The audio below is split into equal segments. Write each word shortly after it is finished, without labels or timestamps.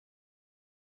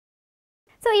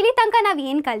So ಇಲ್ಲಿ ತನಕ ನಾವು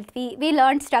ಏನು ಕಲ್ತ್ವಿ, we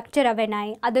learn structure of N I,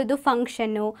 ಅದರದ್ದು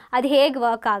ಫಂಕ್ಷನ್ನು, ಅದು ಹೇಗೆ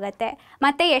ವರ್ಕ್ ಆಗುತ್ತೆ,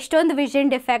 ಮತ್ತು ಎಷ್ಟೊಂದು ವಿಷನ್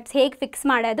ಡಿಫೆಕ್ಟ್ಸ್ ಹೇಗೆ ಫಿಕ್ಸ್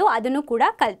ಮಾಡೋದು ಅದನ್ನು ಕೂಡ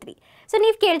ಕಲ್ತ್ವಿ. ಸೊ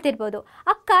ನೀವು ಕೇಳ್ತಿರ್ಬೋದು,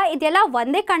 ಅಕ್ಕ ಇದೆಲ್ಲ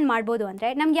ಒಂದೇ ಕಣ್ಣು ಮಾಡ್ಬೋದು ಅಂದರೆ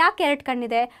ನಮ್ಗೆ ಯಾಕೆ 2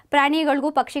 ಕಣ್ಣಿದೆ,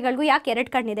 ಪ್ರಾಣಿಗಳಿಗೂ ಪಕ್ಷಿಗಳಿಗೂ ಯಾಕೆ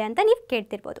 2 ಕಣ್ಣಿದೆ ಅಂತ ನೀವು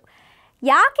ಕೇಳ್ತಿರ್ಬೋದು.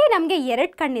 ಯಾಕೆ ನಮಗೆ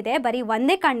 2 ಕಣ್ಣಿದೆ, ಬರೀ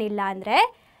ಒಂದೇ ಕಣ್ಣಿಲ್ಲ ಅಂದರೆ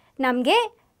ನಮಗೆ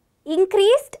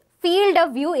ಇನ್ಕ್ರೀಸ್ಡ್ ಫೀಲ್ಡ್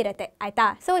ಆಫ್ ವ್ಯೂ ಇರುತ್ತೆ, ಆಯಿತಾ.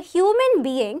 So human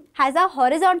being has a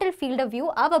horizontal field of view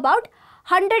of about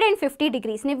 150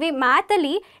 degrees. ನೀವು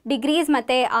ಮ್ಯಾಥಲ್ಲಿ ಡಿಗ್ರೀಸ್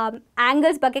ಮತ್ತು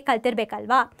ಆ್ಯಂಗಲ್ಸ್ ಬಗ್ಗೆ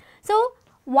ಕಲ್ತಿರ್ಬೇಕಲ್ವಾ. ಸೊ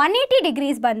 180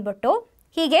 ಡಿಗ್ರೀಸ್ ಬಂದ್ಬಿಟ್ಟು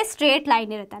ಹೀಗೆ ಸ್ಟ್ರೇಟ್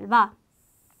ಲೈನ್ ಇರುತ್ತಲ್ವಾ.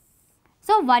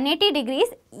 ಸೊ 180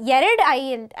 ಡಿಗ್ರೀಸ್ 2 ಐ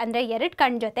ಅಂದರೆ 2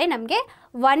 ಕಣ್ಣು ಜೊತೆ ನಮಗೆ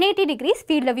 180 ಡಿಗ್ರೀಸ್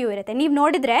ಫೀಲ್ಡ್ ಆಫ್ ವ್ಯೂ ಇರುತ್ತೆ. ನೀವು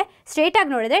ನೋಡಿದರೆ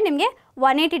ಸ್ಟ್ರೇಟಾಗಿ ನೋಡಿದ್ರೆ ನಿಮಗೆ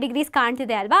 180 ಡಿಗ್ರೀಸ್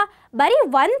ಕಾಣ್ತಿದೆ ಅಲ್ವಾ. ಬರೀ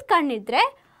ಒಂದು ಕಣ್ಣಿದ್ರೆ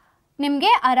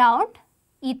ನಿಮಗೆ ಅರೌಂಡ್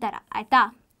ಈ ಥರ, ಆಯಿತಾ,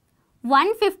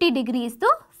 150 ಡಿಗ್ರೀಸ್ದು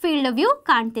ಫೀಲ್ಡ್ ಆಫ್ ವ್ಯೂ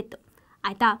ಕಾಣ್ತಿತ್ತು,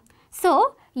 ಆಯಿತಾ. ಸೊ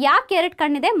ಯಾಕೆ 2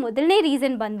 ಕಣ್ಣಿದೆ, ಮೊದಲನೇ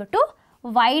ರೀಸನ್ ಬಂದ್ಬಿಟ್ಟು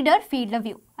ವೈಡರ್ ಫೀಲ್ಡ್ ಆಫ್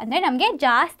ವ್ಯೂ, ಅಂದರೆ ನಮಗೆ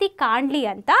ಜಾಸ್ತಿ ಕಾಣಲಿ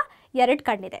ಅಂತ 2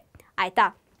 ಕಣ್ಣಿದೆ, ಆಯಿತಾ.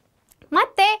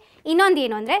 ಮತ್ತು ಇನ್ನೊಂದು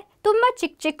ಏನು ಅಂದರೆ ತುಂಬ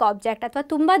ಚಿಕ್ಕ ಆಬ್ಜೆಕ್ಟ್ ಅಥವಾ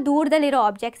ತುಂಬ ದೂರದಲ್ಲಿರೋ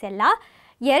ಆಬ್ಜೆಕ್ಟ್ಸ್ ಎಲ್ಲ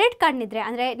 2 ಕಣ್ಣಿದ್ರೆ,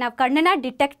 ಅಂದರೆ ನಾವು ಕಣ್ಣನ್ನು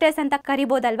ಡಿಟೆಕ್ಟರ್ಸ್ ಅಂತ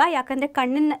ಕರಿಬೋದಲ್ವಾ, ಯಾಕಂದರೆ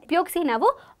ಕಣ್ಣನ್ನು ಉಪಯೋಗಿಸಿ ನಾವು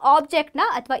ಆಬ್ಜೆಕ್ಟ್ನ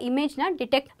ಅಥವಾ ಇಮೇಜ್ನ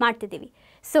ಡಿಟೆಕ್ಟ್ ಮಾಡ್ತಿದ್ದೀವಿ.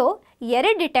 ಸೊ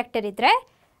 2 ಡಿಟೆಕ್ಟರ್ ಇದ್ದರೆ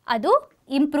ಅದು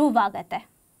ಇಂಪ್ರೂವ್ ಆಗುತ್ತೆ,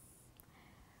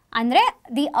 ಅಂದರೆ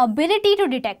ದಿ ಅಬಿಲಿಟಿ ಟು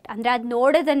ಡಿಟೆಕ್ಟ್, ಅಂದರೆ ಅದು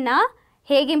ನೋಡೋದನ್ನು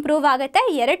ಹೇಗೆ ಇಂಪ್ರೂವ್ ಆಗುತ್ತೆ,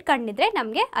 2 ಕಣ್ಣಿದ್ರೆ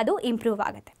ನಮಗೆ ಅದು ಇಂಪ್ರೂವ್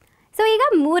ಆಗುತ್ತೆ. ಸೊ ಈಗ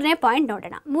 3ನೇ ಪಾಯಿಂಟ್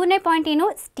ನೋಡೋಣ. 3ನೇ ಪಾಯಿಂಟ್ ಏನು,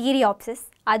 ಸ್ಟೀರಿಯಾಪ್ಸಿಸ್.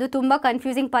 ಅದು ತುಂಬ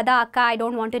ಕನ್ಫ್ಯೂಸಿಂಗ್ ಪದ, ಅಕ್ಕ I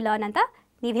don't want to learn ಅಂತ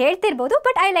ನೀವು ಹೇಳ್ತಿರ್ಬೋದು,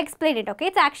 but I will explain it. Okay,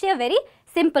 it's actually a very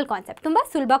simple concept, ತುಂಬ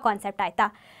ಸುಲಭ ಕಾನ್ಸೆಪ್ಟ್, ಆಯಿತಾ.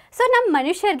 ಸೊ ನಮ್ಮ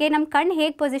ಮನುಷ್ಯರಿಗೆ ನಮ್ಮ ಕಣ್ಣು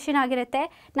ಹೇಗೆ ಪೊಸಿಷನ್ ಆಗಿರುತ್ತೆ,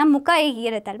 ನಮ್ಮ ಮುಖ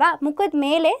ಹೇಗಿರುತ್ತಲ್ವ, ಮುಖದ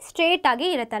ಮೇಲೆ ಸ್ಟ್ರೇಟಾಗಿ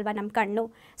ಇರುತ್ತಲ್ವ ನಮ್ಮ ಕಣ್ಣು.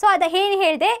 ಸೊ ಅದು ಏನು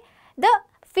ಹೇಳಿದೆ, the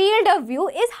field of view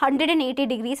is 180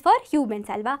 degrees for humans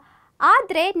ಅಲ್ವಾ.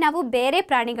 ಆದರೆ ನಾವು ಬೇರೆ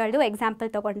ಪ್ರಾಣಿಗಳದ್ದು ಎಕ್ಸಾಂಪಲ್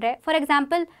ತೊಗೊಂಡ್ರೆ, ಫಾರ್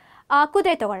ಎಕ್ಸಾಂಪಲ್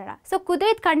ಕುದುರೆ ತೊಗೊಳ್ಳೋಣ. ಸೊ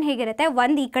ಕುದುರೆದ ಕಣ್ಣು ಹೇಗಿರುತ್ತೆ,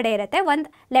 ಒಂದು ಈ ಕಡೆ ಇರುತ್ತೆ,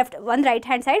 ಒಂದು ರೈಟ್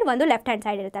ಹ್ಯಾಂಡ್ ಸೈಡ್, ಒಂದು ಲೆಫ್ಟ್ ಹ್ಯಾಂಡ್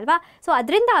ಸೈಡ್ ಇರುತ್ತಲ್ವಾ. ಸೊ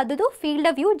ಅದರಿಂದ ಅದು ಫೀಲ್ಡ್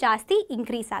ಆಫ್ ವ್ಯೂ ಜಾಸ್ತಿ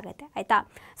ಇನ್ಕ್ರೀಸ್ ಆಗುತ್ತೆ, ಆಯಿತಾ.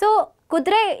 ಸೊ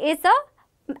ಕುದುರೆ is a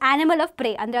animal of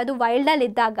pray, ಅಂದರೆ ಅದು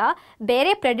ವೈಲ್ಡಲ್ಲಿದ್ದಾಗ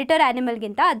ಬೇರೆ ಪ್ರೆಡಿಟರ್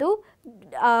ಆ್ಯನಿಮಲ್ಗಿಂತ ಅದು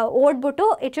ಓಡ್ಬಿಟ್ಟು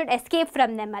it should escape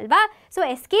from them ಅಲ್ವಾ. ಸೊ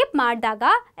ಎಸ್ಕೇಪ್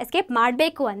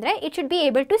ಮಾಡಬೇಕು ಅಂದರೆ it should be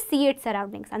able to C it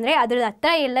surroundings, ಅಂದರೆ ಅದ್ರ ಹತ್ರ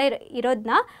ಎಲ್ಲ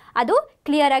ಇರೋದನ್ನ ಅದು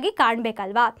ಕ್ಲಿಯರಾಗಿ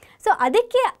ಕಾಣಬೇಕಲ್ವಾ. ಸೊ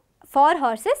ಅದಕ್ಕೆ for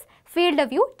horses field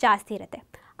of view ಜಾಸ್ತಿ ಇರುತ್ತೆ.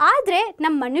 ಆದರೆ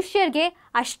ನಮ್ಮ ಮನುಷ್ಯರಿಗೆ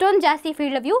ಅಷ್ಟೊಂದು ಜಾಸ್ತಿ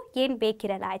ಫೀಲ್ಡ್ ಆಫ್ ವ್ಯೂ ಏನು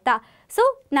ಬೇಕಿರಲ್ಲ, ಆಯಿತಾ. ಸೊ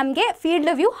ನಮಗೆ ಫೀಲ್ಡ್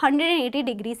ಆಫ್ ವ್ಯೂ 180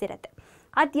 ಡಿಗ್ರೀಸ್ ಇರುತ್ತೆ.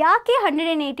 ಅದು ಯಾಕೆ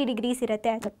 180 ಡಿಗ್ರೀಸ್ ಇರುತ್ತೆ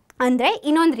ಅಂದರೆ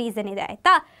ಇನ್ನೊಂದು ರೀಸನ್ ಇದೆ,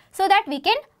 ಆಯಿತಾ. So that we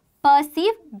can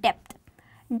perceive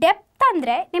depth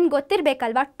ಅಂದರೆ ನಿಮ್ಗೆ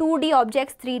ಗೊತ್ತಿರಬೇಕಲ್ವಾ, 2D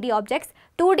objects, 3D objects.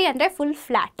 2D ಅಂದರೆ ಫುಲ್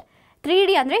ಫ್ಲ್ಯಾಟ್,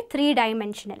 3D ಅಂದರೆ 3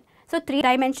 ಡೈಮೆನ್ಷನಲ್. ಸೊ 3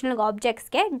 ಡೈಮೆನ್ಷನಲ್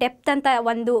ಆಬ್ಜೆಕ್ಟ್ಸ್ಗೆ ಡೆಪ್ತ್ ಅಂತ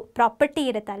ಒಂದು ಪ್ರಾಪರ್ಟಿ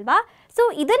ಇರುತ್ತಲ್ವಾ. ಸೊ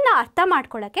ಇದನ್ನು ಅರ್ಥ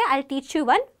ಮಾಡ್ಕೊಳ್ಳೋಕ್ಕೆ I teach you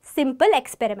one simple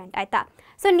experiment, ಆಯಿತಾ.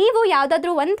 ಸೊ ನೀವು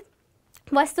ಯಾವುದಾದ್ರೂ ಒಂದು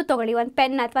ವಸ್ತು ತೊಗೊಳ್ಳಿ, ಒಂದು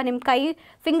ಪೆನ್ ಅಥವಾ ನಿಮ್ಮ ಕೈ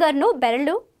ಫಿಂಗರ್ನು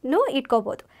ಬೆರಳು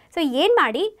ಇಟ್ಕೋಬೋದು. ಸೊ ಏನು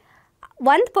ಮಾಡಿ,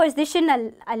 ಒಂದು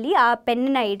ಪೊಸಿಷನಲ್ಲಿ ಆ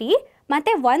ಪೆನ್ನನ್ನು ಇಡಿ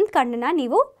ಮತ್ತು ಒಂದು ಕಣ್ಣನ್ನು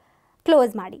ನೀವು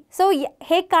ಕ್ಲೋಸ್ ಮಾಡಿ. ಸೊ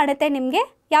ಹೇಗೆ ಕಾಣುತ್ತೆ, ನಿಮಗೆ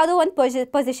ಯಾವುದೋ ಒಂದು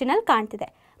ಪೊಸಿಷನಲ್ಲಿ ಕಾಣ್ತಿದೆ.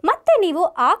 ಮತ್ತು ನೀವು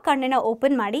ಆ ಕಣ್ಣನ್ನು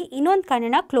ಓಪನ್ ಮಾಡಿ ಇನ್ನೊಂದು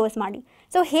ಕಣ್ಣನ್ನು ಕ್ಲೋಸ್ ಮಾಡಿ.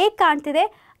 ಸೊ ಹೇಗೆ ಕಾಣ್ತಿದೆ,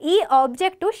 ಈ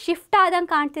ಆಬ್ಜೆಕ್ಟು ಶಿಫ್ಟ್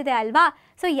ಆದಂಗೆ ಕಾಣ್ತಿದೆ ಅಲ್ವಾ.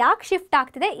 ಸೊ ಯಾಕೆ ಶಿಫ್ಟ್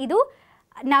ಆಗ್ತಿದೆ, ಇದು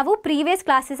ನಾವು ಪ್ರೀವಿಯಸ್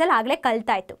ಕ್ಲಾಸಸಲ್ಲಿ ಆಗಲೇ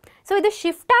ಕಲ್ತಾಯಿತು. ಸೊ ಇದು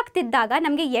ಶಿಫ್ಟ್ ಆಗ್ತಿದ್ದಾಗ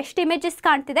ನಮಗೆ ಎಷ್ಟು ಇಮೇಜಸ್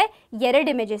ಕಾಣ್ತಿದೆ, 2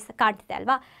 ಇಮೇಜಸ್ ಕಾಣ್ತಿದೆ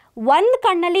ಅಲ್ವಾ. ಒಂದು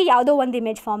ಕಣ್ಣಲ್ಲಿ ಯಾವುದೋ ಒಂದು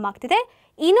ಇಮೇಜ್ ಫಾರ್ಮ್ ಆಗ್ತಿದೆ,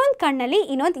 ಇನ್ನೊಂದು ಕಣ್ಣಲ್ಲಿ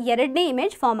ಇನ್ನೊಂದು 2ನೇ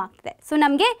ಇಮೇಜ್ ಫಾರ್ಮ್ ಆಗ್ತಿದೆ. ಸೊ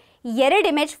ನಮಗೆ 2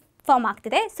 ಇಮೇಜ್ ಫಾರ್ಮ್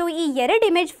ಆಗ್ತಿದೆ. ಸೊ ಈ 2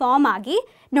 ಇಮೇಜ್ ಫಾರ್ಮ್ ಆಗಿ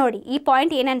ನೋಡಿ, ಈ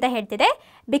ಪಾಯಿಂಟ್ ಏನಂತ ಹೇಳ್ತಿದೆ,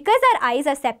 because R eyes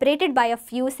are separated by a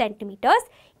few centimetres,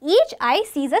 each I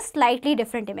seize a slightly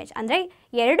different image. ಅಂದರೆ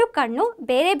 2 ಕಣ್ಣು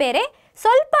ಬೇರೆ ಬೇರೆ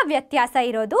ಸ್ವಲ್ಪ ವ್ಯತ್ಯಾಸ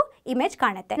ಇರೋದು ಇಮೇಜ್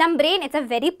ಕಾಣುತ್ತೆ. ನಮ್ಮ brain it's a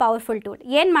very powerful tool.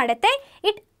 ಏನು ಮಾಡುತ್ತೆ,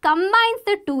 it combines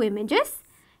the 2 images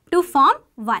to form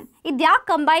 1. ಇದು ಯಾಕೆ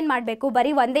ಕಂಬೈನ್ ಮಾಡಬೇಕು,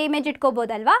 ಬರೀ ಒಂದೇ image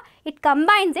ಇಟ್ಕೋಬೋದಲ್ವಾ. It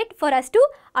combines it for us to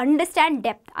understand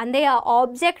depth, ಅಂದರೆ ಆ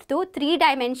ಆಬ್ಜೆಕ್ಟ್ದು 3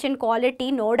 ಡೈಮೆನ್ಷನ್ ಕ್ವಾಲಿಟಿ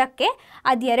ನೋಡೋಕ್ಕೆ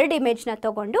ಅದು 2 ಇಮೇಜ್ನ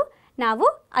ತೊಗೊಂಡು ನಾವು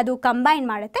ಅದು ಕಂಬೈನ್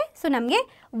ಮಾಡುತ್ತೆ. ಸೊ ನಮಗೆ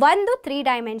ಒಂದು 3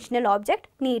 ಡೈಮೆನ್ಷನಲ್ ಆಬ್ಜೆಕ್ಟ್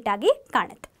ನೀಟಾಗಿ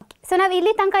ಕಾಣುತ್ತೆ. ಸೊ ನಾವು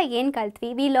ಇಲ್ಲಿ ತನಕ ಏನು ಕಲ್ತ್ವಿ,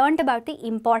 V learned about the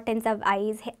importance of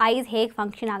ice ಹೇಗೆ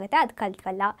ಫಂಕ್ಷನ್ ಆಗುತ್ತೆ ಅದು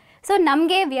ಕಲ್ತ್ವಲ್ಲ. ಸೊ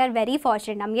ನಮಗೆ ವಿ ಆರ್ ವೆರಿ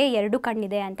ಫಾರ್ಚುನೇಟ್, ನಮಗೆ 2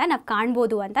 ಕಣ್ಣಿದೆ ಅಂತ ನಾವು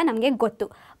ಕಾಣ್ಬೋದು ಅಂತ ನಮಗೆ ಗೊತ್ತು.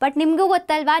 ಬಟ್ ನಿಮಗೂ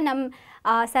ಗೊತ್ತಲ್ವಾ, ನಮ್ಮ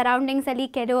ಸರೌಂಡಿಂಗ್ಸಲ್ಲಿ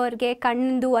ಕೆಲವ್ರಿಗೆ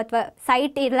ಕಣ್ಣು ಅಥವಾ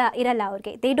ಸೈಟ್ ಇರಲ್ಲ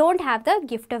ಅವ್ರಿಗೆ, they don't have the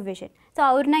gift of vision. So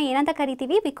ಅವ್ರನ್ನ ಏನಂತ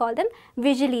ಕರಿತೀವಿ, we call dum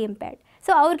ವಿಜುಲಿ impaired.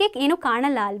 So ಅವ್ರಿಗೆ ಏನೂ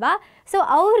ಕಾಣಲ್ಲ ಅಲ್ವಾ. ಸೊ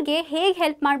ಅವ್ರಿಗೆ ಹೇಗೆ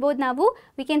ಹೆಲ್ಪ್ ಮಾಡ್ಬೋದು ನಾವು,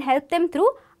 we can help them through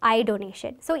eye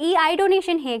donation. So ಈ ಐ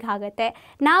ಡೊನೇಷನ್ ಹೇಗಾಗುತ್ತೆ,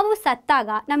 ನಾವು ಸತ್ತಾಗ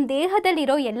ನಮ್ಮ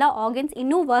ದೇಹದಲ್ಲಿರೋ ಎಲ್ಲ ಆರ್ಗನ್ಸ್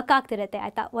ಇನ್ನೂ ವರ್ಕ್ ಆಗ್ತಿರುತ್ತೆ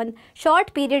ಆಯಿತಾ, ಒಂದು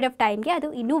ಶಾರ್ಟ್ ಪೀರಿಯಡ್ ಆಫ್ ಟೈಮ್ಗೆ ಅದು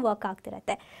ಇನ್ನೂ ವರ್ಕ್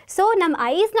ಆಗ್ತಿರುತ್ತೆ. ಸೊ ನಮ್ಮ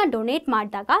ಐಸ್ನ ಡೊನೇಟ್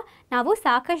ಮಾಡಿದಾಗ ನಾವು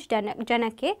ಸಾಕಷ್ಟು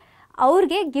ಜನಕ್ಕೆ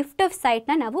ಅವ್ರಿಗೆ ಗಿಫ್ಟ್ ಆಫ್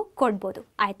ಸೈಟ್ನ ನಾವು ಕೊಡ್ಬೋದು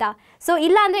ಆಯಿತಾ. ಸೊ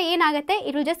ಇಲ್ಲ ಅಂದರೆ ಏನಾಗುತ್ತೆ,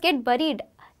 it will just get buried,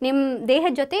 ನಿಮ್ಮ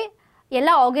ದೇಹದ ಜೊತೆ ಎಲ್ಲ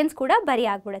ಆರ್ಗನ್ಸ್ ಕೂಡ ಬರಿ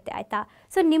ಆಗಿಬಿಡುತ್ತೆ ಆಯಿತಾ.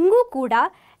 ಸೊ ನಿಮಗೂ ಕೂಡ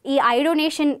ಈ ಐ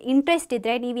ಡೊನೇಷನ್ ಇಂಟ್ರೆಸ್ಟ್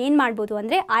ಇದ್ದರೆ ನೀವೇನು ಮಾಡ್ಬೋದು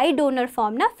ಅಂದರೆ ಐ ಡೋನರ್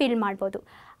ಫಾರ್ಮ್ನ ಫಿಲ್ ಮಾಡ್ಬೋದು.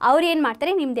 ಅವ್ರು ಏನು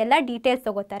ಮಾಡ್ತಾರೆ, ನಿಮ್ಮದೆಲ್ಲ ಡೀಟೇಲ್ಸ್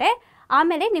ತೊಗೋತಾರೆ,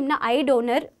 ಆಮೇಲೆ ನಿಮ್ಮನ್ನ ಐ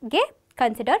ಡೋನರ್ಗೆ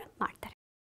ಕನ್ಸಿಡರ್ ಮಾಡ್ತಾರೆ.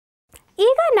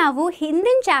 ಈಗ ನಾವು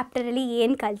ಹಿಂದಿನ ಚಾಪ್ಟರಲ್ಲಿ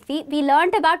ಏನು ಕಲ್ತ್ವಿ, V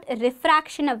learned about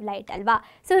refraction of light ಅಲ್ವಾ.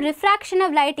 ಸೊ ರಿಫ್ರಾಕ್ಷನ್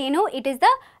ಆಫ್ ಲೈಟ್ ಏನು, it is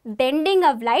the bending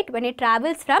of light when it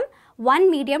travels from one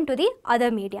medium to the other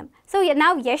medium. So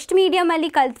ನಾವು ಎಷ್ಟು ಮೀಡಿಯಮಲ್ಲಿ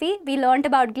ಕಲ್ತ್ವಿ, V learned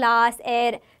about glass,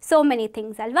 air, so many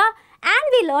things ಅಲ್ವಾ. And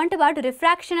we learned about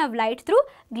refraction of light through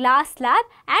glass slab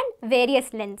and various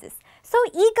lenses. So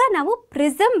ಈಗ ನಾವು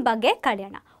prism ಬಗ್ಗೆ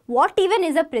ಕಲಿಯೋಣ. What even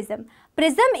is a prism?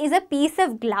 Prism is a piece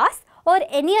of glass R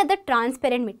any other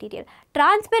transparent material.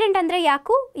 Transparent ಅಂದರೆ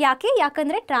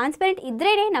ಯಾಕಂದರೆ transparent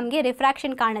ಇದ್ರೇ ನಮಗೆ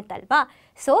refraction ಕಾಣುತ್ತಲ್ವಾ.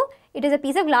 So it is a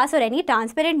piece of glass R any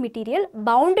transparent material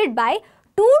bounded by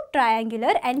 2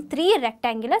 triangular and 3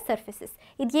 rectangular surfaces.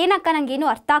 ಇದೇನಕ್ಕ ನನಗೇನು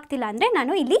ಅರ್ಥ ಆಗ್ತಿಲ್ಲ ಅಂದರೆ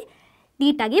ನಾನು ಇಲ್ಲಿ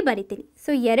ನೀಟಾಗಿ ಬರಿತೀನಿ.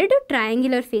 ಸೊ 2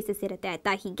 ಟ್ರಯಾಂಗ್ಯುಲರ್ ಫೇಸಸ್ ಇರುತ್ತೆ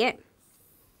ಆಯಿತಾ, ಹೀಗೆ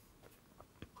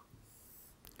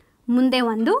ಮುಂದೆ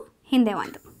ಒಂದು ಹಿಂದೆ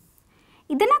ಒಂದು.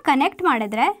 ಇದನ್ನು ಕನೆಕ್ಟ್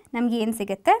ಮಾಡಿದ್ರೆ ನಮಗೆ ಏನು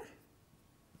ಸಿಗುತ್ತೆ,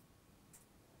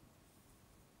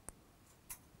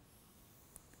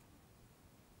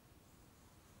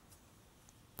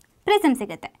 ಪ್ರಿಸಮ್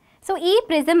ಸಿಗುತ್ತೆ. ಸೊ ಈ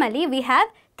ಪ್ರಿಸಮಲ್ಲಿ we have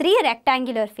 3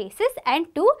 rectangular faces and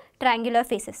 2 triangular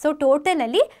faces. So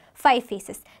ಟೋಟಲಲ್ಲಿ 5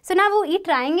 faces. So ನಾವು ಈ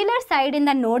ಟ್ರಯಾಂಗ್ಯುಲರ್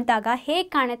ಸೈಡಿಂದ ನೋಡಿದಾಗ ಹೇಗೆ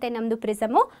ಕಾಣುತ್ತೆ ನಮ್ಮದು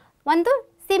ಪ್ರಿಸಮು, ಒಂದು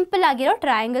ಸಿಂಪಲ್ ಆಗಿರೋ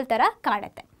ಟ್ರಯಾಂಗಲ್ ಥರ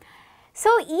ಕಾಣುತ್ತೆ.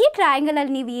 ಸೊ ಈ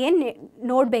ಟ್ರಯಾಂಗಲಲ್ಲಿ ನೀವು ಏನು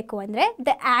ನೋಡಬೇಕು ಅಂದರೆ,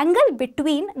 the angle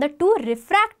between the 2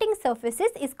 refracting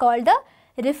surfaces is called the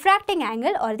refracting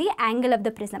angle R the angle of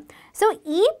the prism. So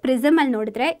ಈ ಪ್ರಿಸಮಲ್ಲಿ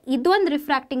ನೋಡಿದ್ರೆ ಇದೊಂದು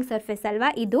ರಿಫ್ರಾಕ್ಟಿಂಗ್ ಸರ್ಫೇಸ್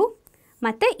ಅಲ್ವಾ, ಇದು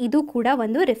ಮತ್ತು ಇದು ಕೂಡ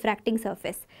ಒಂದು ರಿಫ್ರಾಕ್ಟಿಂಗ್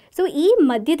ಸರ್ಫೇಸ್. ಸೊ ಈ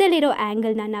ಮಧ್ಯದಲ್ಲಿರೋ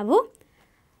ಆ್ಯಂಗಲ್ನ ನಾವು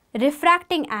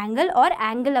refracting angle R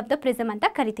angle of the prism ಅಂತ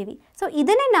ಕರಿತೀವಿ. ಸೊ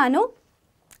ಇದನ್ನೇ ನಾನು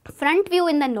ಫ್ರಂಟ್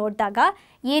ವ್ಯೂವಿಂದ ನೋಡಿದಾಗ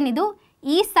ಏನಿದು,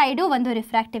 ಈ ಸೈಡು ಒಂದು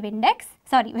ರಿಫ್ರಾಕ್ಟಿವ್ ಇಂಡೆಕ್ಸ್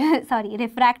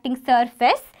ರಿಫ್ರಾಕ್ಟಿಂಗ್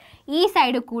ಸರ್ಫೇಸ್, ಈ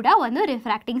ಸೈಡು ಕೂಡ ಒಂದು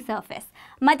ರಿಫ್ರಾಕ್ಟಿಂಗ್ ಸರ್ಫೇಸ್,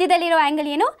 ಮಧ್ಯದಲ್ಲಿರೋ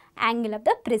ಆ್ಯಂಗಲ್ ಏನು, angle of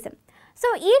the prism. So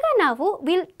ಈಗ ನಾವು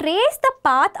will trace the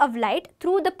path of light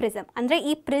through the prism. ಅಂದರೆ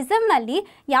ಈ ಪ್ರಿಸಮ್ನಲ್ಲಿ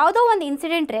ಯಾವುದೋ ಒಂದು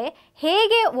ಇನ್ಸಿಡೆಂಟ್ರೆ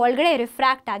ಹೇಗೆ ಒಳಗಡೆ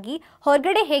ರಿಫ್ರಾಕ್ಟ್ ಆಗಿ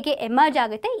ಹೊರಗಡೆ ಹೇಗೆ ಎಮರ್ಜ್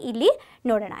ಆಗುತ್ತೆ ಇಲ್ಲಿ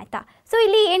ನೋಡೋಣ ಆಯಿತಾ. ಸೊ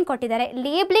ಇಲ್ಲಿ ಏನು ಕೊಟ್ಟಿದ್ದಾರೆ,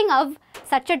 labelling of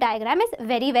such a diagram is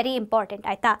very very important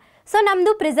ಆಯಿತಾ. ಸೊ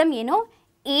ನಮ್ಮದು ಪ್ರಿಸಮ್ ಏನು,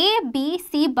 ಎ ಬಿ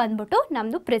ಸಿ ಬಂದ್ಬಿಟ್ಟು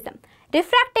ನಮ್ಮದು prism.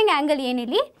 Refracting angle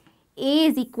ಏನಿಲ್ಲಿ, A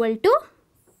is equal to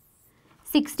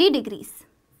 60 degrees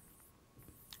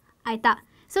ಆಯಿತಾ.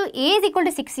 So A is equal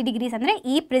to 60 degrees ಅಂದರೆ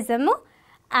ಈ ಪ್ರಿಸಮು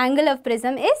angle of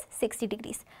prism is 60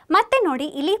 degrees. ಮತ್ತು ನೋಡಿ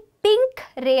ಇಲ್ಲಿ ಪಿಂಕ್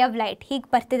ರೇ ಆಫ್ ಲೈಟ್ ಹೀಗೆ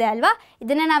ಬರ್ತಿದೆ ಅಲ್ವಾ,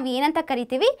 ಇದನ್ನು ನಾವು ಏನಂತ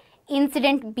ಕರಿತೀವಿ,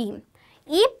 ಇನ್ಸಿಡೆಂಟ್ ಬೀಮ್.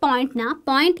 ಈ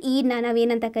ಪಾಯಿಂಟ್ ಇನ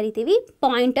ನಾವೇನಂತ ಕರಿತೀವಿ,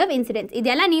 ಪಾಯಿಂಟ್ ಆಫ್ ಇನ್ಸಿಡೆನ್ಸ್.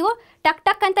 ಇದೆಲ್ಲ ನೀವು ಟಕ್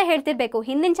ಟಕ್ ಅಂತ ಹೇಳ್ತಿರ್ಬೇಕು,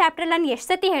 ಹಿಂದಿನ ಚಾಪ್ಟ್ರಲ್ಲಿ ನಾನು ಎಷ್ಟು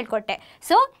ಸತಿ ಹೇಳ್ಕೊಟ್ಟೆ.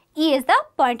 So E is the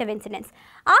point of incidence.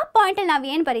 ಆ ಪಾಯಿಂಟಲ್ಲಿ ನಾವು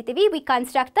ಏನು ಬರಿತೀವಿ, V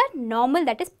construct the normal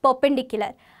that is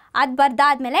perpendicular. ಅದು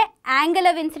ಬರ್ದಾದ್ಮೇಲೆ ಆ್ಯಂಗಲ್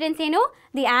ಆಫ್ ಇನ್ಸಿಡೆನ್ಸ್ ಏನು,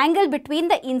 the angle between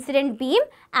the incident beam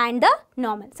and the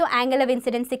normal. So angle of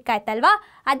incidence ಸಿಕ್ಕಾಯ್ತಲ್ವಾ.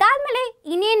 ಅದಾದಮೇಲೆ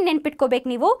ಇನ್ನೇನು ನೆನ್ಪಿಟ್ಕೋಬೇಕು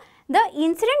ನೀವು, the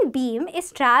incident beam is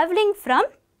travelling from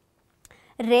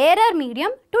rarer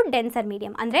medium to denser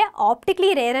medium. ಅಂದರೆ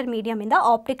ಆಪ್ಟಿಕ್ಲಿ rarer ಮೀಡಿಯಮಿಂದ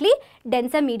ಆಪ್ಟಿಕ್ಲಿ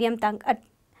denser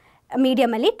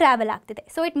ಮೀಡಿಯಮಲ್ಲಿ travel ಆಗ್ತಿದೆ.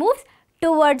 So it moves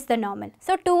towards the normal.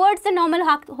 So towards the normal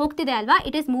ಹೋಗ್ತಿದೆ ಅಲ್ವಾ,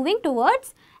 it is moving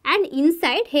towards and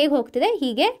inside ಹೇಗೆ ಹೋಗ್ತಿದೆ,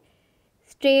 ಹೀಗೆ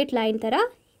ಸ್ಟ್ರೇಟ್ ಲೈನ್ ಥರ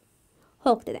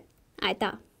ಹೋಗ್ತಿದೆ ಆಯಿತಾ.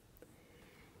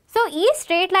 ಸೊ ಈ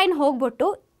ಸ್ಟ್ರೇಟ್ ಲೈನ್ ಹೋಗ್ಬಿಟ್ಟು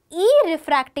ಈ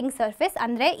ರಿಫ್ರಾಕ್ಟಿಂಗ್ ಸರ್ಫೇಸ್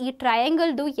ಅಂದರೆ ಈ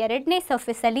ಟ್ರಯಾಂಗಲ್ದು 2ನೇ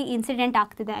ಸರ್ಫೇಸಲ್ಲಿ ಇನ್ಸಿಡೆಂಟ್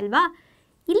ಆಗ್ತಿದೆ ಅಲ್ವಾ,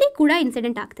 ಇಲ್ಲಿ ಕೂಡ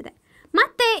ಇನ್ಸಿಡೆಂಟ್ ಆಗ್ತಿದೆ.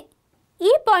 ಮತ್ತು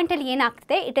ಈ ಪಾಯಿಂಟಲ್ಲಿ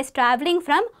ಏನಾಗ್ತಿದೆ, it is travelling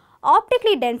from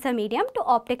ಆಪ್ಟಿಕ್ಲಿ denser medium to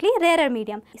ಆಪ್ಟಿಕ್ಲಿ rarer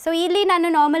medium. So ಇಲ್ಲಿ ನಾನು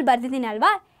ನಾರ್ಮಲ್ ಬರ್ದಿದ್ದೀನಿ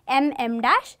ಅಲ್ವಾ, m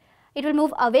dash, it will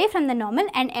move away from the normal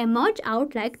and emerge out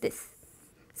like this.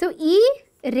 So ಈ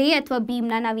ರೇ ಅಥವಾ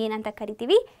ಬೀಮ್ನ ನಾವು ಏನಂತ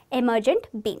ಕರಿತೀವಿ, ಎಮರ್ಜೆಂಟ್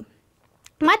ಬೀಮ್.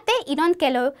 ಮತ್ತು ಇನ್ನೊಂದು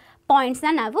ಕೆಲವು ಪಾಯಿಂಟ್ಸ್ನ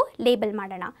ನಾವು ಲೇಬಲ್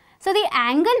ಮಾಡೋಣ. So the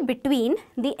angle between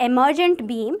the emergent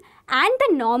beam and the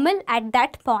normal at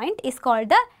that point is called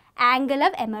the angle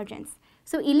of emergence.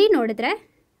 So ಇಲ್ಲಿ ನೋಡಿದ್ರೆ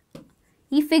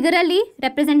ಈ ಫಿಗರಲ್ಲಿ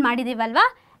represent ಮಾಡಿದ್ದೀವಲ್ವಾ,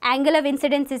 angle of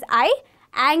incidence is I,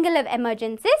 angle of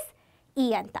emergence is E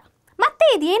ಅಂತ. ಮತ್ತು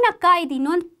ಇದೇನಕ್ಕ, ಇದು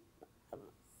ಇನ್ನೊಂದು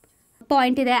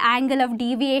point ಇದೆ, angle of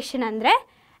deviation ಅಂದರೆ.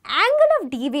 Angle of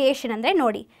deviation ಅಂದರೆ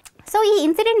ನೋಡಿ, ಸೊ ಈ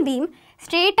ಇನ್ಸಿಡೆಂಟ್ ಬೀಮ್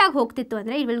ಸ್ಟ್ರೇಟಾಗಿ ಹೋಗ್ತಿತ್ತು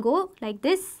ಅಂದರೆ it will go like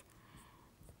this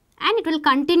and it will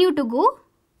continue to go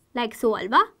like so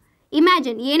ಅಲ್ವಾ.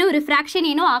 ಇಮ್ಯಾಜಿನ್ ಏನೂ ರಿಫ್ರಾಕ್ಷನ್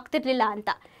ಏನೂ ಆಗ್ತಿರ್ಲಿಲ್ಲ ಅಂತ.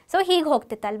 ಸೊ ಹೀಗೆ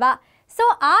ಹೋಗ್ತಿತ್ತಲ್ವಾ. ಸೊ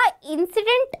ಆ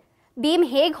ಇನ್ಸಿಡೆಂಟ್ ಬೀಮ್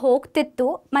ಹೇಗೆ ಹೋಗ್ತಿತ್ತು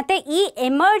ಮತ್ತು ಈ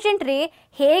ಎಮರ್ಜೆಂಟ್ ರೇ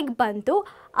ಹೇಗೆ ಬಂತು,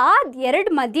 ಆ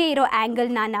ಎರಡು ಮಧ್ಯೆ ಇರೋ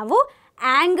ಆ್ಯಂಗಲ್ನ ನಾವು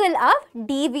ಆ್ಯಂಗಲ್ ಆಫ್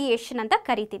ಡಿವಿಯೇಷನ್ ಅಂತ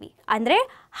ಕರಿತೀವಿ. ಅಂದರೆ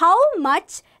how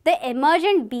much the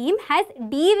emergent beam has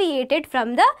deviated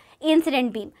from the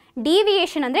incident beam.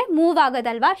 Deviation ಅಂದರೆ ಮೂವ್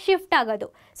ಆಗೋದಲ್ವಾ, ಶಿಫ್ಟ್ ಆಗೋದು.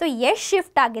 ಸೊ ಎಷ್ಟು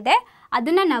ಶಿಫ್ಟ್ ಆಗಿದೆ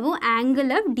ಅದನ್ನು ನಾವು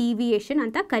ಆ್ಯಂಗಲ್ ಆಫ್ ಡಿವಿಯೇಷನ್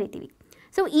ಅಂತ ಕರಿತೀವಿ.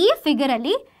 ಸೊ ಈ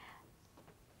ಫಿಗರಲ್ಲಿ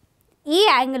ಈ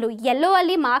ಆ್ಯಂಗಲು ಯೆಲ್ಲೋ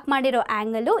ಅಲ್ಲಿ ಮಾರ್ಕ್ ಮಾಡಿರೋ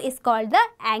angle is called the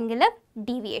angle of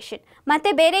deviation. ಮತ್ತು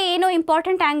ಬೇರೆ ಏನೋ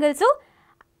important angles,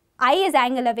 I is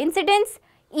angle of incidence,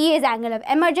 E is angle of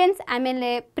emergence, ಆಮೇಲೆ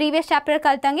previous chapter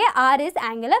ಕಲ್ತಂಗೆ R is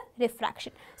angle of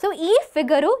refraction. So ಈ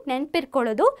figure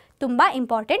ನೆನಪಿಟ್ಕೊಳ್ಳೋದು ತುಂಬ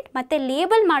important ಮತ್ತು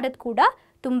label ಮಾಡೋದು ಕೂಡ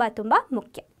ತುಂಬ ತುಂಬ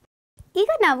ಮುಖ್ಯ.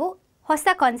 ಈಗ ನಾವು ಹೊಸ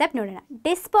ಕಾನ್ಸೆಪ್ಟ್ ನೋಡೋಣ,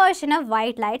 dispersion of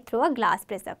white light through a glass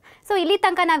prism. So ಇಲ್ಲಿ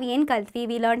ತನಕ ನಾವು ಏನು ಕಲ್ತ್ವಿ,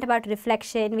 we learnt about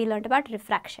reflection, we learnt about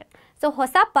refraction. So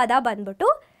ಹೊಸ ಪದ ಬಂದ್ಬಿಟ್ಟು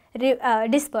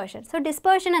ಡಿಸ್ಪರ್ಷನ್. ಸೊ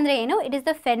ಡಿಸ್ಪರ್ಷನ್ ಅಂದರೆ ಏನು? It is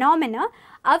the phenomena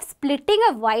of splitting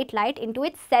a white light into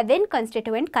it's 7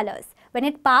 constituent colours when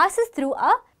it passes through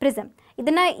a prism.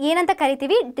 ಇದನ್ನು ಏನಂತ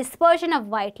ಕರಿತೀವಿ? Dispersion of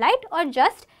white light are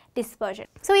just dispersion.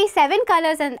 So ಈ 7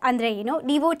 colours ಅಂದರೆ ಏನು?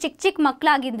 ನೀವು ಚಿಕ್ಕ ಚಿಕ್ಕ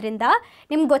ಮಕ್ಕಳಾಗಿದ್ದರಿಂದ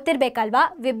ನಿಮ್ಗೆ ಗೊತ್ತಿರಬೇಕಲ್ವಾ.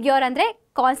 ವಿಬ್ಗ್ಯೋರ್ ಅಂದರೆ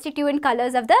constituent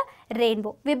colours of the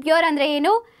rainbow. ವಿಬ್ಗ್ಯೋರ್ ಅಂದರೆ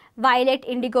ಏನು? Violet,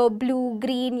 IndiGo, blue,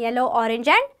 green, yellow, orange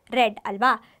and red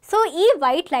ಅಲ್ವಾ. ಸೊ ಈ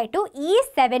ವೈಟ್ ಲೈಟು ಈ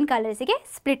 7 ಕಲರ್ಸಿಗೆ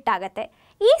ಸ್ಪ್ಲಿಟ್ ಆಗುತ್ತೆ.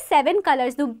 ಈ 7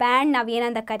 ಕಲರ್ಸ್ದು ಬ್ಯಾಂಡ್ ನಾವು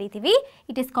ಏನಂತ ಕರಿತೀವಿ?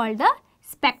 It is called the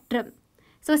spectrum.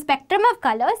 So spectrum of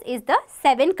colours is the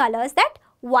 7 colours that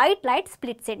white light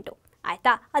splits into.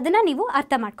 ಆಯಿತಾ? ಅದನ್ನು ನೀವು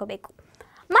ಅರ್ಥ ಮಾಡ್ಕೋಬೇಕು.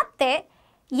 ಮತ್ತು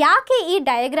ಯಾಕೆ ಈ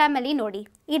ಡಯಾಗ್ರಾಮಲ್ಲಿ ನೋಡಿ,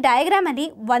 ಈ ಡಯಾಗ್ರಾಮಲ್ಲಿ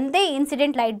ಒಂದೇ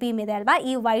ಇನ್ಸಿಡೆಂಟ್ ಲೈಟ್ ಬೀಮ್ ಇದೆ ಅಲ್ವಾ,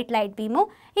 ಈ ವೈಟ್ ಲೈಟ್ ಬೀಮು.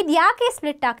 ಇದು ಯಾಕೆ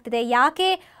ಸ್ಪ್ಲಿಟ್ ಆಗ್ತಿದೆ, ಯಾಕೆ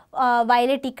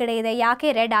ವೈಲೆಟ್ ಈ ಕಡೆ ಇದೆ, ಯಾಕೆ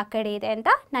ರೆಡ್ ಆ ಕಡೆ ಇದೆ ಅಂತ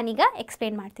ನಾನೀಗ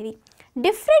ಎಕ್ಸ್ಪ್ಲೇನ್ ಮಾಡ್ತೀನಿ.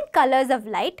 Different colours of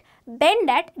light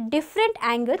bend at different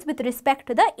angles with respect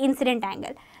to the incident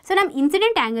angle. So ನಮ್ಮ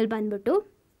ಇನ್ಸಿಡೆಂಟ್ ಆ್ಯಂಗಲ್ ಬಂದ್ಬಿಟ್ಟು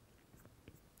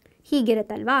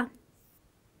ಹೀಗಿರುತ್ತಲ್ವಾ,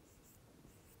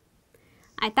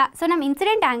 ಆಯಿತಾ. ಸೊ ನಮ್ಮ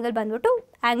ಇನ್ಸಿಡೆಂಟ್ ಆ್ಯಂಗಲ್ ಬಂದ್ಬಿಟ್ಟು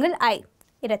ಆ್ಯಂಗಲ್ ಐ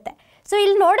ಇರುತ್ತೆ. ಸೊ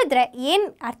ಇಲ್ಲಿ ನೋಡಿದ್ರೆ ಏನು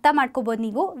ಅರ್ಥ ಮಾಡ್ಕೋಬೋದು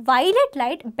ನೀವು? Violet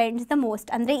light bends the most,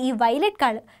 ಅಂದರೆ ಈ ವೈಲೆಟ್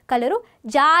ಕಲರು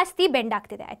ಜಾಸ್ತಿ ಬೆಂಡ್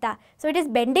ಆಗ್ತಿದೆ, ಆಯಿತಾ. So it is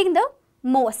bending the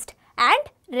most and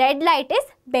red light is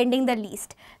bending the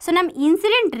least. So ನಮ್ಮ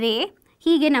ಇನ್ಸಿಡೆಂಟ್ ರೇ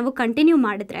ಹೀಗೆ ನಾವು ಕಂಟಿನ್ಯೂ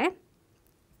ಮಾಡಿದ್ರೆ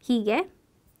ಹೀಗೆ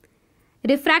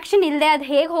ರಿಫ್ರಾಕ್ಷನ್ ಇಲ್ಲದೆ ಅದು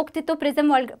ಹೇಗೆ ಹೋಗ್ತಿತ್ತು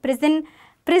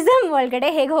ಪ್ರಿಸಮ್ ಒಳಗಡೆ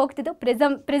ಹೇಗೆ ಹೋಗ್ತಿತ್ತು,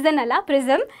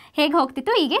 ಪ್ರಿಸಮ್ ಹೇಗೆ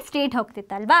ಹೋಗ್ತಿತ್ತು, ಹೀಗೆ ಸ್ಟ್ರೇಟ್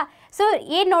ಹೋಗ್ತಿತ್ತಲ್ವಾ. ಸೊ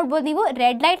ಏನು ನೋಡ್ಬೋದು ನೀವು?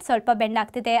 ರೆಡ್ ಲೈಟ್ ಸ್ವಲ್ಪ ಬೆಂಡ್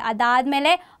ಆಗ್ತಿದೆ,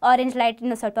 ಅದಾದಮೇಲೆ ಆರೆಂಜ್ ಲೈಟ್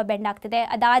ಇನ್ನೂ ಸ್ವಲ್ಪ ಬೆಂಡ್ ಆಗ್ತಿದೆ,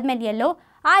 ಅದಾದಮೇಲೆ ಯೆಲ್ಲೋ,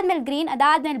 ಆದಮೇಲೆ ಗ್ರೀನ್,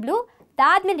 ಅದಾದಮೇಲೆ ಬ್ಲೂ,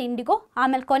 ಅದಾದಮೇಲೆ ಇಂಡಿಗೋ,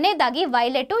 ಆಮೇಲೆ ಕೊನೆಯದಾಗಿ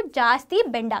ವೈಲೆಟು ಜಾಸ್ತಿ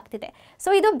ಬೆಂಡ್ ಆಗ್ತಿದೆ. ಸೊ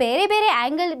ಇದು ಬೇರೆ ಬೇರೆ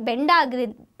ಆ್ಯಂಗಲ್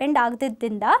ಬೆಂಡ್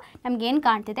ಆಗದಿದ್ದರಿಂದ ನಮಗೇನು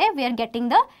ಕಾಣ್ತಿದೆ? We are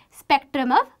getting the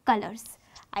spectrum of colours,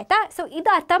 ಆಯಿತಾ. ಸೊ ಇದು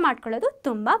ಅರ್ಥ ಮಾಡ್ಕೊಳ್ಳೋದು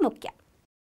ತುಂಬ ಮುಖ್ಯ.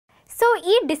 ಸೊ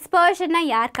ಈ ಡಿಸ್ಪರ್ಷನ್ನ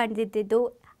ಯಾರು ಕಂಡಿದ್ದಿದ್ದು?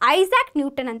 ಐಸಾಕ್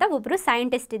ನ್ಯೂಟನ್ ಅಂತ ಒಬ್ಬರು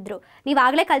ಸೈಂಟಿಸ್ಟ್ ಇದ್ದರು. ನೀವು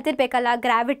ಆಗಲೇ ಕಲ್ತಿರ್ಬೇಕಲ್ಲ,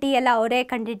 ಗ್ರಾವಿಟಿ ಎಲ್ಲ ಅವರೇ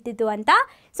ಕಂಡಿದ್ದಿದ್ದು ಅಂತ.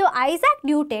 So Isaac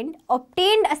Newton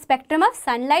ಒಬ್ಟೇನ್ಡ್ a spectrum of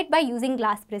sunlight by using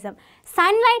glass prism.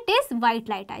 Sunlight is white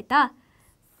light, ಆಯಿತಾ.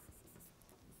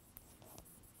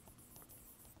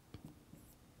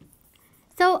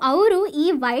 ಸೊ ಅವರು ಈ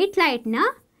ವೈಟ್ ಲೈಟ್ನ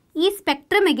ಈ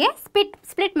ಸ್ಪೆಕ್ಟ್ರಮಿಗೆ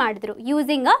ಸ್ಪ್ಲಿಟ್ ಮಾಡಿದ್ರು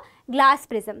using a glass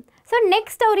prism. So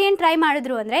next ಅವ್ರು ಏನು ಟ್ರೈ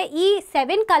ಮಾಡಿದ್ರು ಅಂದರೆ ಈ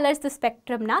 7 ಕಲರ್ಸ್ದು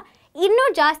ಸ್ಪೆಕ್ಟ್ರಮ್ನ ಇನ್ನೂ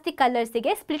ಜಾಸ್ತಿ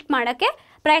ಕಲರ್ಸಿಗೆ ಸ್ಪ್ಲಿಟ್ ಮಾಡೋಕ್ಕೆ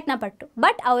ಪ್ರಯತ್ನ ಪಟ್ಟರು,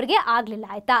 ಬಟ್ ಅವ್ರಿಗೆ ಆಗಲಿಲ್ಲ,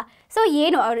 ಆಯಿತಾ. ಸೊ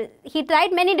ಏನು ಅವರು he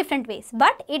tried many different ways,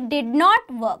 but it did not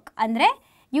work. ಅಂದರೆ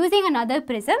using another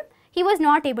prism he was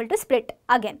not able to split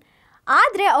again.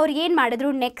 ಆದರೆ ಅವ್ರು ಏನು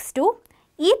ಮಾಡಿದ್ರು, ನೆಕ್ಸ್ಟು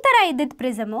ಈ ಥರ ಇದ್ದಿದ್ದು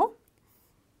ಪ್ರಿಸಮು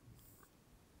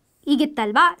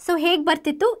ಈಗಿತ್ತಲ್ವಾ. ಸೊ ಹೇಗೆ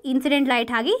ಬರ್ತಿತ್ತು? ಇನ್ಸಿಡೆಂಟ್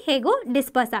ಲೈಟ್ ಆಗಿ ಹೇಗೋ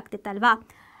ಡಿಸ್ಪರ್ಸ್ ಆಗ್ತಿತ್ತಲ್ವಾ.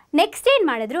 ನೆಕ್ಸ್ಟ್ ಏನು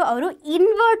ಮಾಡಿದ್ರು, ಅವರು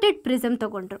ಇನ್ವರ್ಟೆಡ್ ಪ್ರಿಸಮ್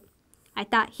ತೊಗೊಂಡ್ರು,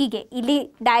 ಆಯಿತಾ. ಹೀಗೆ ಇಲ್ಲಿ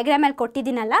ಡಯಾಗ್ರಾಮಲ್ಲಿ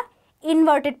ಕೊಟ್ಟಿದ್ದೀನಲ್ಲ,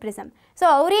 ಇನ್ವರ್ಟೆಡ್ ಪ್ರಿಸಮ್. ಸೊ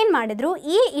ಅವ್ರೇನು ಮಾಡಿದ್ರು,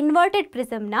 ಈ ಇನ್ವರ್ಟೆಡ್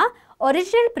ಪ್ರಿಸಮ್ನ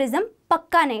ಒರಿಜಿನಲ್ ಪ್ರಿಸಮ್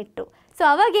ಪಕ್ಕಾನೇ ಇಟ್ಟರು. ಸೊ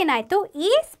ಅವಾಗೇನಾಯಿತು,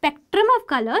 ಈ spectrum of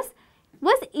colours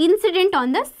was incident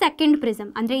on the second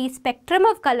prism. ಅಂದರೆ ಈ spectrum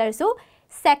of colours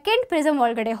second prism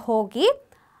ಒಳಗಡೆ ಹೋಗಿ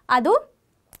ಅದು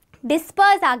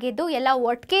ಡಿಸ್ಪರ್ಸ್ ಆಗಿದ್ದು ಎಲ್ಲ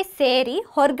ಒಟ್ಟಿಗೆ ಸೇರಿ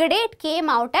ಹೊರಗಡೆ it came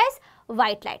out as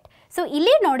white light. So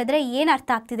ಇಲ್ಲಿ ನೋಡಿದ್ರೆ ಏನು ಅರ್ಥ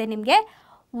ಆಗ್ತಿದೆ ನಿಮಗೆ?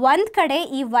 ಒಂದು ಕಡೆ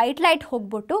ಈ ವೈಟ್ ಲೈಟ್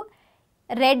ಹೋಗ್ಬಿಟ್ಟು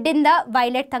ರೆಡ್ಡಿಂದ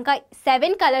ವೈಲೆಟ್ ತನಕ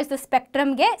 7 ಕಲರ್ಸು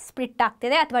ಸ್ಪೆಕ್ಟ್ರಮ್ಗೆ ಸ್ಪ್ಲಿಟ್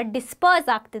ಆಗ್ತಿದೆ ಅಥವಾ ಡಿಸ್ಪರ್ಸ್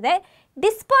ಆಗ್ತಿದೆ.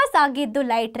 ಡಿಸ್ಪರ್ಸ್ ಆಗಿದ್ದು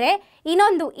ಲೈಟ್ ರೇ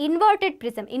ಇನ್ನೊಂದು ಇನ್ವರ್ಟೆಡ್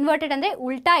ಪ್ರಿಸಮ್, ಇನ್ವರ್ಟೆಡ್ ಅಂದರೆ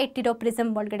ಉಲ್ಟಾ ಇಟ್ಟಿರೋ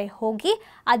ಪ್ರಿಸಮ್ ಒಳಗಡೆ ಹೋಗಿ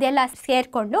ಅದೆಲ್ಲ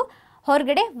ಸೇರಿಕೊಂಡು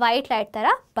ಹೊರಗಡೆ ವೈಟ್ ಲೈಟ್ ಥರ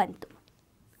ಬಂತು.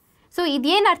 ಸೊ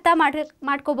ಇದೇನು ಅರ್ಥ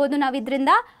ಮಾಡ್ಕೋಬೋದು ನಾವು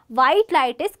ಇದರಿಂದ? White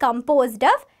light is composed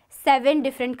of 7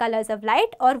 different colors of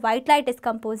light, or white light is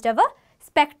composed of a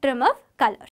spectrum of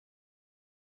colors.